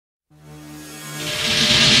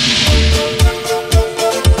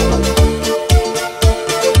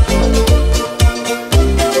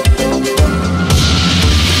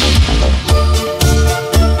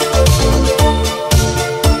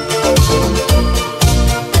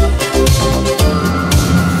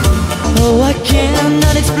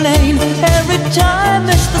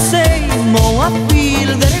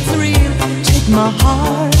my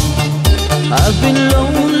heart. I've been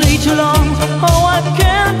lonely too long. Oh, I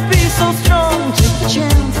can't be so strong. Take the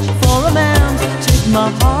chance for a man. Take my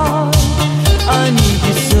heart. I need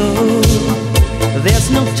you so. There's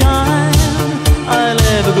no time I'll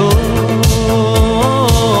ever go.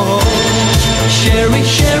 Cheri,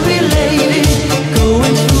 Cheri lady,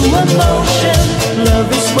 going through emotion. Love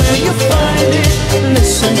is where you find it.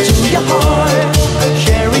 Listen to your heart.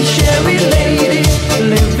 Cheri, Cheri lady,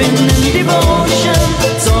 living in devotion.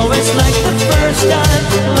 It's always like the first time.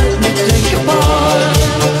 Let me take your part.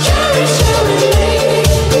 Cheri, Cheri lady,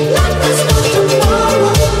 like there's no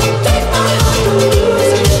tomorrow. Take my heart and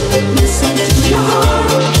lose it. Listen to your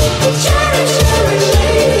heart. Cheri, Cheri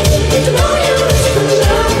lady, you know you used to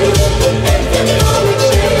love me. If you know me,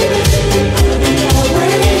 baby, I'll be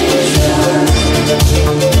always yours.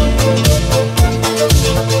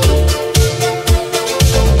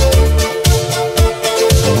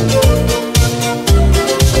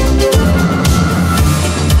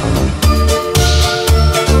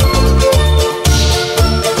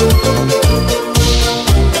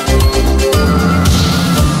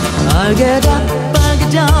 I get up, I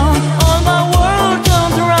get down, all my world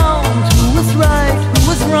turns around. Who is right,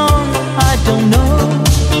 who is wrong, I don't know.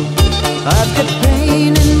 I've got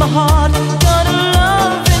pain in my heart, got a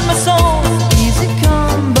love in my soul. Easy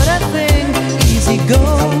come, but I think easy go.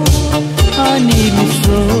 I need you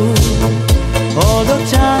so. All the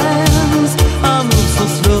times I move so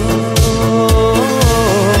slow.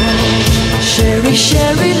 Cheri, Cheri